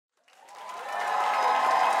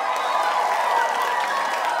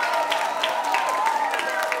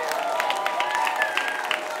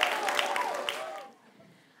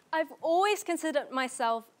always considered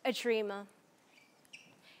myself a dreamer.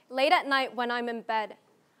 Late at night when I'm in bed,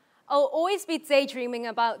 I'll always be daydreaming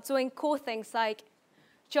about doing cool things like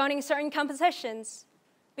joining certain competitions,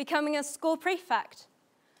 becoming a school prefect,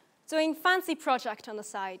 doing fancy project on the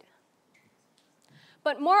side.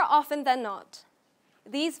 But more often than not,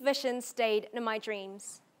 these visions stayed in my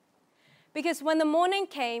dreams. Because when the morning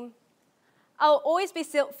came, I'll always be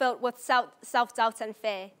filled with self-doubt and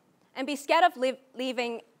fear, and be scared of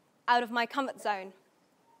leaving out of my comfort zone.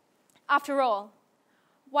 After all,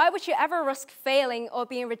 why would you ever risk failing or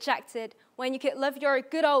being rejected when you could live your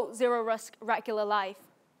good old zero-risk regular life?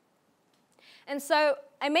 And so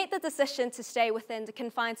I made the decision to stay within the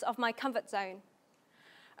confines of my comfort zone,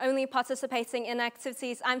 only participating in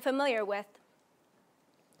activities I'm familiar with.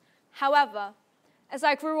 However, as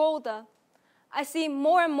I grew older, I see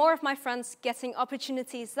more and more of my friends getting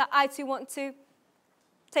opportunities that I too want to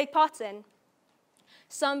take part in.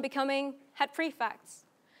 Some becoming head prefects,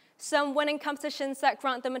 some winning competitions that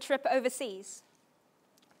grant them a trip overseas.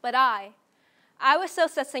 But I was still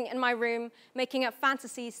sitting in my room making up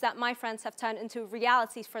fantasies that my friends have turned into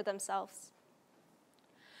realities for themselves.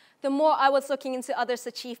 The more I was looking into others'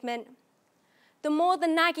 achievement, the more the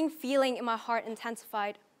nagging feeling in my heart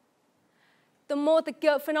intensified. The more the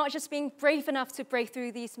guilt for not just being brave enough to break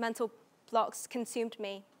through these mental blocks consumed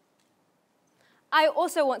me. I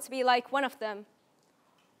also want to be like one of them,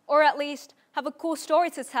 or at least have a cool story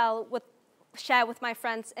to share with my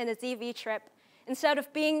friends in a DV trip, instead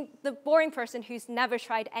of being the boring person who's never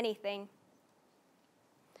tried anything.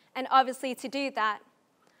 And obviously, to do that,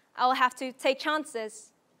 I'll have to take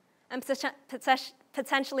chances and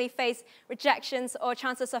potentially face rejections or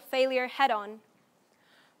chances of failure head-on,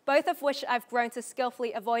 both of which I've grown to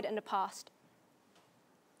skillfully avoid in the past.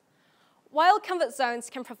 While comfort zones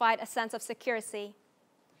can provide a sense of security,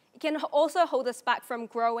 it can also hold us back from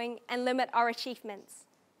growing and limit our achievements.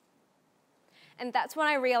 And that's when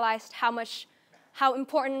I realized how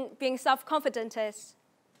important being self-confident is,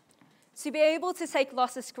 to be able to take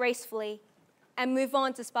losses gracefully and move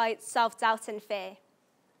on despite self-doubt and fear.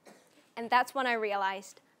 And that's when I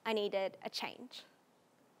realized I needed a change.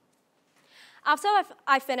 After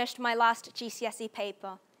I finished my last GCSE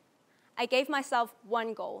paper, I gave myself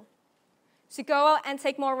one goal: to go out and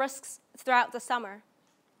take more risks throughout the summer.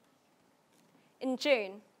 In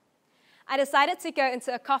June, I decided to go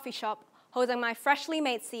into a coffee shop holding my freshly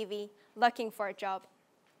made CV, looking for a job.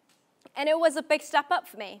 And it was a big step up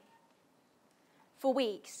for me. For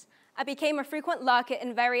weeks, I became a frequent lurker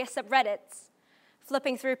in various subreddits,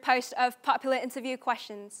 flipping through posts of popular interview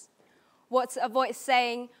questions, what to avoid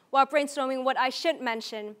saying while brainstorming what I should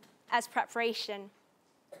mention as preparation.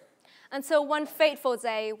 Until one fateful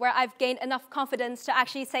day where I've gained enough confidence to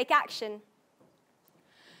actually take action.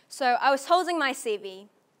 So I was holding my CV.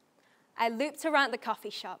 I looped around the coffee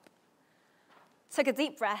shop, took a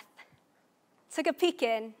deep breath, took a peek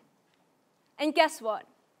in, and guess what?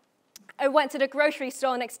 I went to the grocery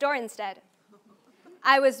store next door instead.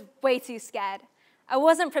 I was way too scared. I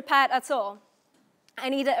wasn't prepared at all. I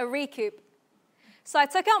needed a recoup. So I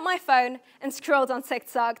took out my phone and scrolled on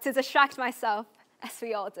TikTok to distract myself, as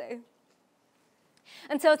we all do.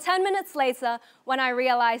 Until 10 minutes later, when I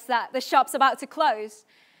realized that the shop's about to close.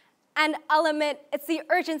 And I'll admit, it's the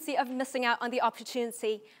urgency of missing out on the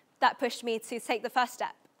opportunity that pushed me to take the first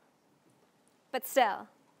step. But still,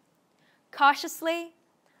 cautiously,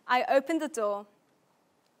 I opened the door,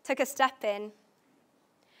 took a step in,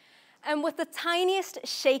 and with the tiniest,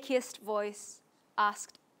 shakiest voice,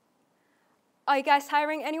 asked, "Are you guys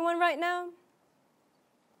hiring anyone right now?"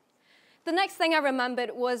 The next thing I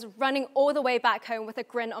remembered was running all the way back home with a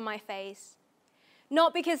grin on my face.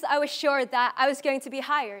 Not because I was sure that I was going to be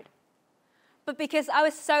hired, but because I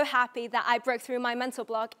was so happy that I broke through my mental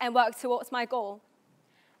block and worked towards my goal.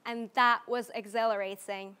 And that was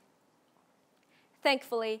exhilarating.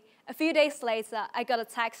 Thankfully, a few days later, I got a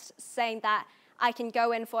text saying that I can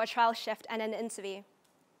go in for a trial shift and an interview.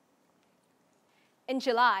 In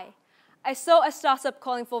July, I saw a startup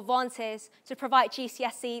calling for volunteers to provide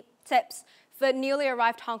GCSE tips for newly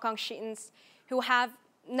arrived Hong Kong students who have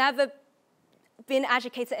never been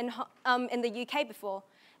educated in the UK before,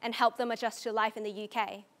 and help them adjust to life in the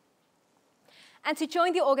UK. And to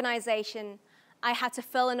join the organization, I had to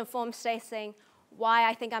fill in a form stating why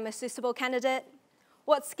I think I'm a suitable candidate,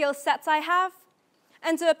 what skill sets I have,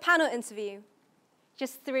 and do a panel interview.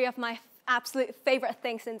 Just 3 of my absolute favorite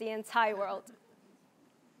things in the entire world.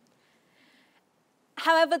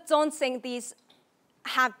 However daunting these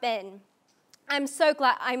have been, I'm so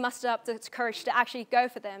glad I mustered up the courage to actually go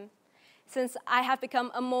for them, since I have become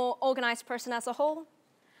a more organized person as a whole.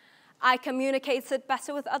 I communicated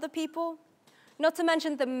better with other people, not to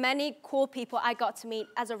mention the many cool people I got to meet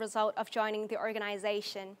as a result of joining the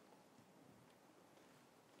organization.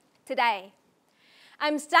 Today,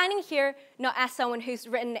 I'm standing here not as someone who's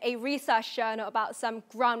written a research journal about some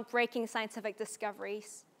groundbreaking scientific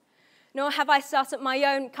discoveries, nor have I started my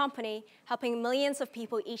own company helping millions of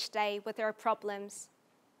people each day with their problems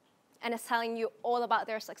and is telling you all about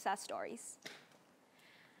their success stories.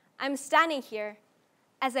 I'm standing here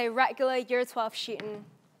as a regular Year 12 student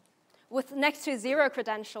with next to zero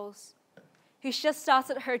credentials, who's just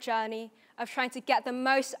started her journey of trying to get the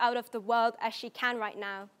most out of the world as she can right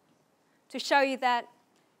now, to show you that,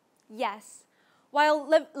 yes, while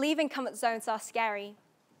leaving comfort zones are scary,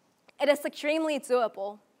 it is extremely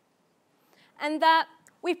doable, and that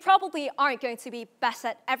we probably aren't going to be best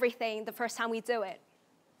at everything the first time we do it.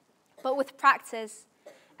 But with practice,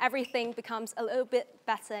 everything becomes a little bit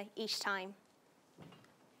better each time.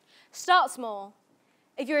 Start small.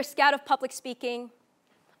 If you're scared of public speaking,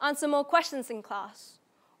 answer more questions in class,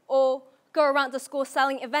 or go around the school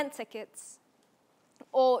selling event tickets,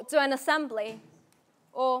 or do an assembly,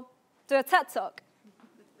 or do a TED Talk.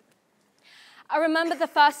 I remember the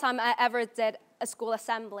first time I ever did a school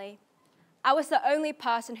assembly. I was the only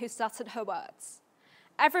person who stuttered her words.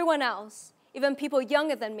 Everyone else, even people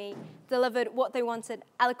younger than me, delivered what they wanted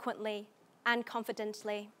eloquently and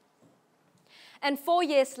confidently. And 4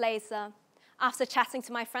 years later, after chatting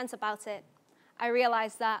to my friends about it, I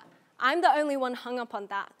realized that I'm the only one hung up on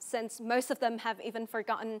that, since most of them have even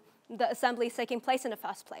forgotten the assembly taking place in the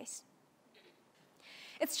first place.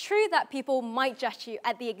 It's true that people might judge you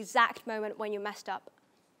at the exact moment when you messed up,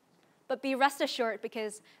 but be rest assured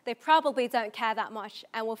because they probably don't care that much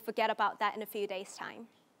and will forget about that in a few days' time.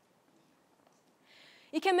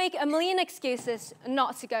 You can make a million excuses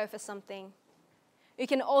not to go for something. You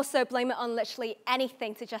can also blame it on literally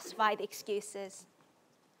anything to justify the excuses.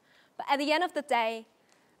 But at the end of the day,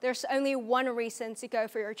 there's only one reason to go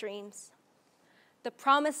for your dreams: the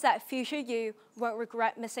promise that future you won't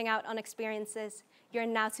regret missing out on experiences you're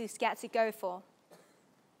now too scared to go for.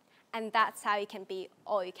 And that's how you can be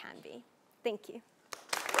all you can be. Thank you.